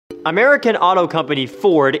American auto company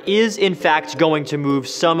Ford is in fact going to move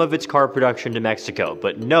some of its car production to Mexico,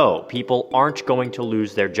 but no, people aren't going to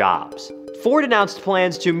lose their jobs. Ford announced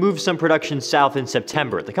plans to move some production south in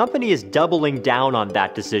September. The company is doubling down on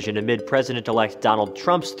that decision amid President-elect Donald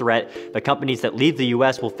Trump's threat that companies that leave the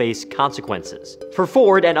US will face consequences. For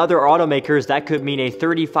Ford and other automakers, that could mean a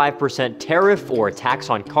 35% tariff or tax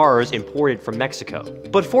on cars imported from Mexico.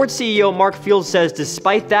 But Ford CEO Mark Fields says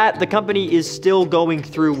despite that, the company is still going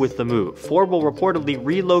through with the move. Ford will reportedly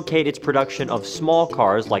relocate its production of small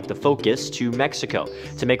cars like the Focus to Mexico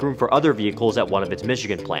to make room for other vehicles at one of its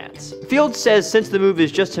Michigan plants. Fields says since the move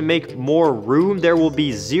is just to make more room, there will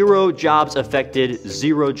be 0 jobs affected,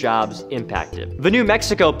 0 jobs impacted. The New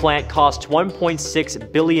Mexico plant cost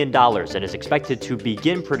 $1.6 billion and is expected to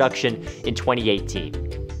begin production in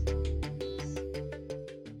 2018.